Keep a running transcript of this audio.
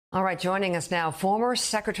All right, joining us now, former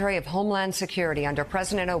Secretary of Homeland Security under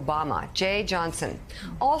President Obama, Jeh Johnson.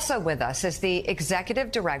 Also with us is the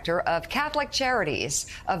Executive Director of Catholic Charities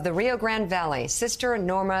of the Rio Grande Valley, Sister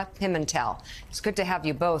Norma Pimentel. It's good to have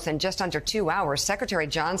you both. In just under 2 hours, Secretary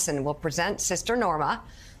Johnson will present Sister Norma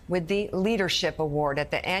with the Leadership Award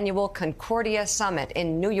at the annual Concordia Summit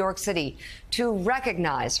in New York City to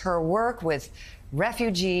recognize her work with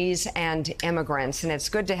refugees and immigrants. And it's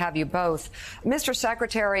good to have you both. Mr.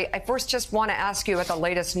 Secretary, I first just want to ask you at the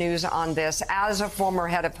latest news on this. As a former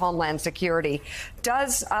head of Homeland Security,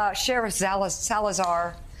 does Sheriff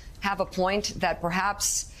Salazar have a point that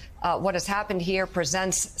perhaps what has happened here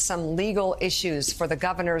presents some legal issues for the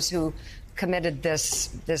governors who committed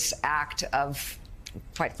this act of,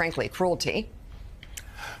 quite frankly, cruelty?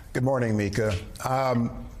 Good morning, Mika.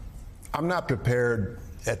 I'm not prepared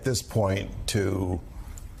at this point to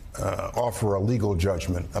offer a legal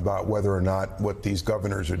judgment about whether or not what these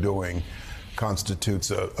governors are doing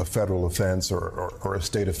constitutes a federal offense or a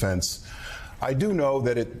state offense. I do know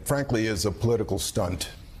that it, frankly, is a political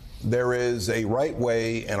stunt. There is a right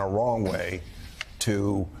way and a wrong way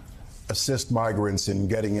to assist migrants in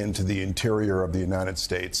getting into the interior of the United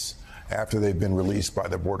States after they've been released by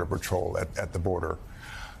the Border Patrol at the border.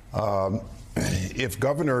 If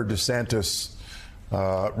Governor DeSantis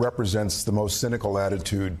represents the most cynical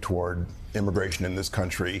attitude toward immigration in this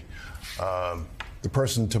country, the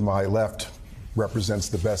person to my left represents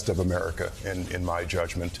the best of America, in my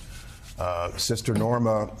judgment. Sister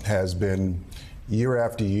Norma has been, year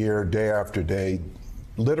after year, day after day,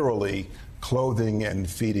 literally clothing and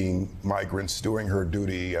feeding migrants, doing her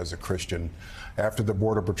duty as a Christian. After the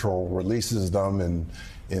Border Patrol releases them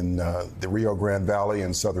in the Rio Grande Valley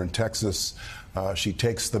in southern Texas, she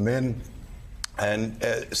takes them in and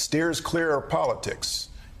steers clear of politics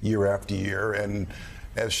year after year. And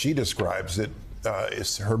as she describes it,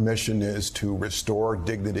 her mission is to restore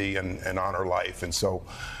dignity and honor life. And so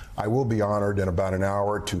I will be honored in about an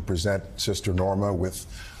hour to present Sister Norma with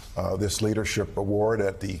this Leadership Award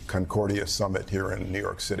at the Concordia Summit here in New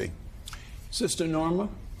York City. Sister Norma,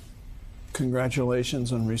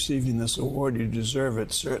 congratulations on receiving this award. You deserve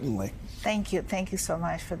it, certainly. Thank you. Thank you so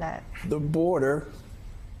much for that. The border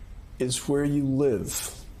is where you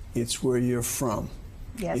live. It's where you're from.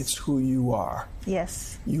 Yes. It's who you are.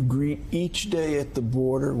 Yes. You greet each day at the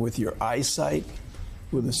border with your eyesight,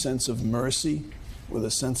 with a sense of mercy, with a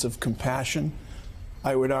sense of compassion.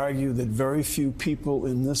 I would argue that very few people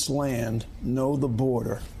in this land know the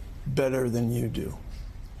border better than you do.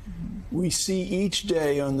 Mm-hmm. We see each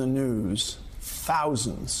day on the news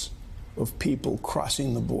thousands of people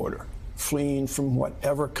crossing the border, fleeing from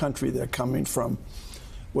whatever country they're coming from,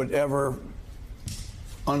 whatever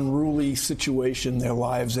unruly situation their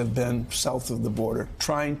lives have been south of the border,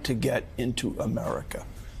 trying to get into America.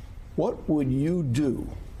 What would you do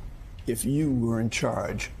if you were in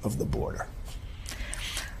charge of the border?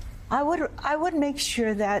 I would make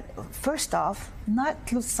sure that, first off, not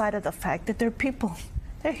lose sight of the fact that they're people.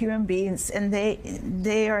 They're human beings, and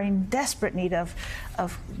they are in desperate need of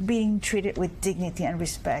being treated with dignity and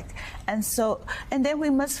respect. And then we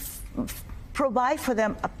must provide for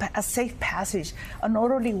them a safe passage, an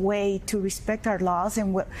orderly way to respect our laws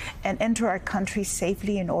and enter our country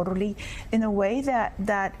safely and orderly in a way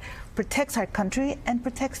that protects our country and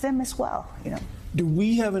protects them as well. Do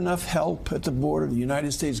we have enough help at the border? The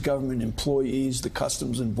United States government employees, the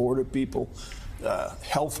Customs and Border people,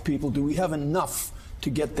 health people, do we have enough to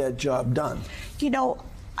get that job done?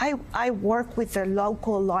 I work with the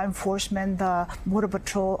local law enforcement, the Border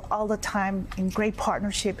Patrol, all the time in great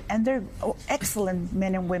partnership, and they're excellent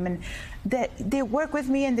men and women. They work with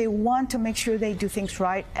me and they want to make sure they do things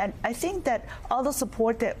right. And I think that all the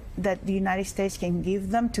support that the United States can give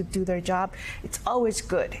them to do their job, it's always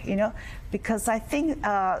good, because I think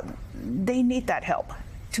they need that help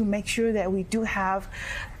to make sure that we do have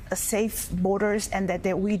safe borders and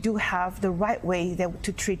that we do have the right way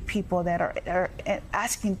to treat people that are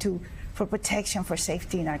asking for protection, for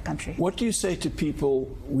safety in our country. What do you say to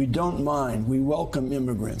people, we don't mind, we welcome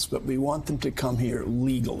immigrants, but we want them to come here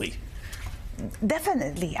legally?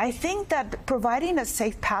 Definitely. I think that providing a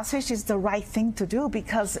safe passage is the right thing to do,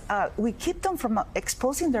 because we keep them from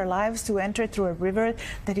exposing their lives to enter through a river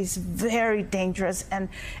that is very dangerous, and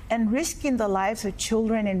risking the lives of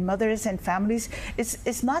children and mothers and families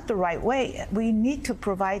is not the right way. We need to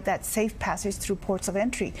provide that safe passage through ports of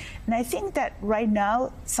entry. And I think that right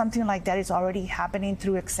now, something like that is already happening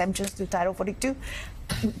through exemptions to Title 42.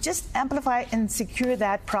 Just amplify and secure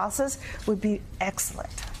that process would be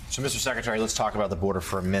excellent. So, Mr. Secretary, let's talk about the border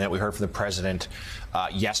for a minute. We heard from the president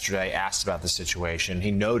yesterday, asked about the situation.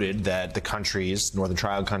 He noted that the countries, Northern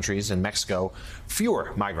Triangle countries and Mexico,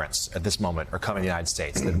 fewer migrants at this moment are coming to the United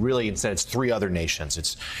States. That really, instead, it's three other nations.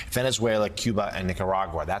 It's Venezuela, Cuba, and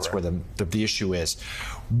Nicaragua. That's where the issue is.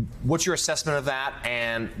 What's your assessment of that,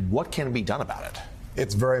 and what can be done about it?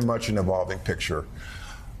 It's very much an evolving picture.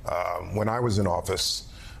 When I was in office,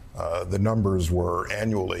 the numbers were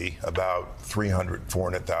annually about 300,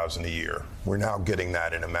 400,000 a year. We're now getting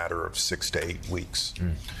that in a matter of 6 to 8 weeks.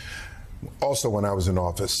 Also, when I was in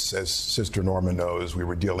office, as Sister Norma knows, we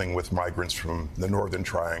were dealing with migrants from the Northern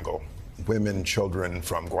Triangle, women, children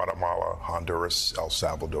from Guatemala, Honduras, El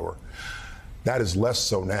Salvador. That is less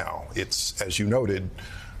so now. It's, as you noted,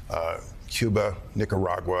 Cuba,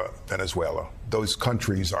 Nicaragua, Venezuela. Those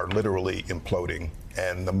countries are literally imploding.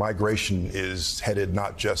 And the migration is headed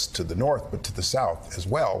not just to the north, but to the south as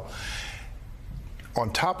well.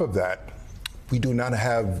 On top of that, we do not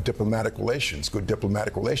have diplomatic relations, good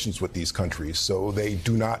diplomatic relations with these countries, so they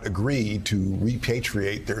do not agree to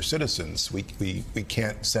repatriate their citizens. We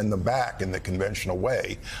can't send them back in the conventional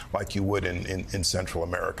way like you would in Central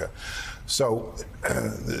America. So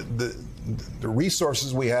the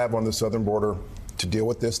resources we have on the southern border to deal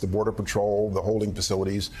with this, the Border Patrol, the holding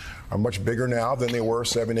facilities, are much bigger now than they were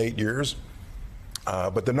 7, 8 years.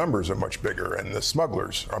 But the numbers are much bigger, and the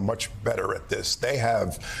smugglers are much better at this. They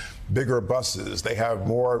have bigger buses. They have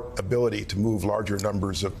more ability to move larger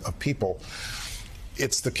numbers of people.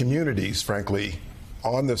 It's the communities, frankly,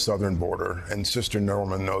 on the southern border, and Sister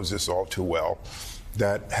Norma knows this all too well,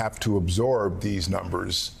 that have to absorb these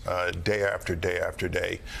numbers day after day after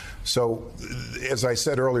day. So, as I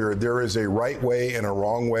said earlier, there is a right way and a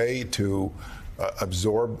wrong way to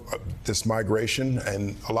absorb this migration,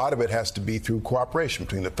 and a lot of it has to be through cooperation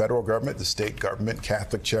between the federal government, the state government,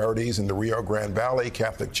 Catholic Charities in the Rio Grande Valley,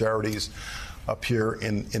 Catholic Charities up here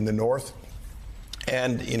in the north.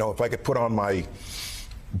 And, you know, if I could put on my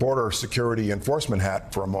border security enforcement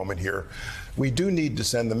hat for a moment here, we do need to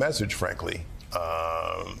send the message, frankly,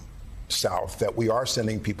 south, that we are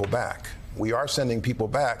sending people back. We are sending people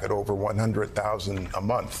back at over 100,000 a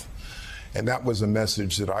month. And that was a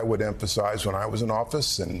message that I would emphasize when I was in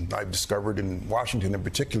office, and I've discovered in Washington in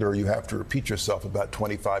particular, you have to repeat yourself about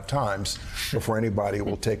 25 times before anybody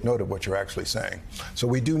will take note of what you're actually saying. So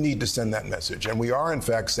we do need to send that message, and we are in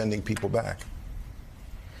fact sending people back.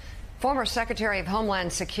 Former Secretary of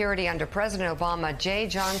Homeland Security under President Obama, Jeh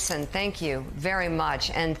Johnson, thank you very much.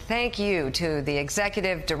 And thank you to the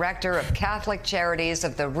Executive Director of Catholic Charities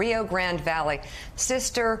of the Rio Grande Valley,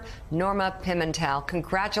 Sister Norma Pimentel.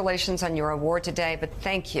 Congratulations on your award today, but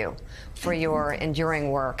thank you for your enduring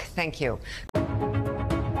work. Thank you.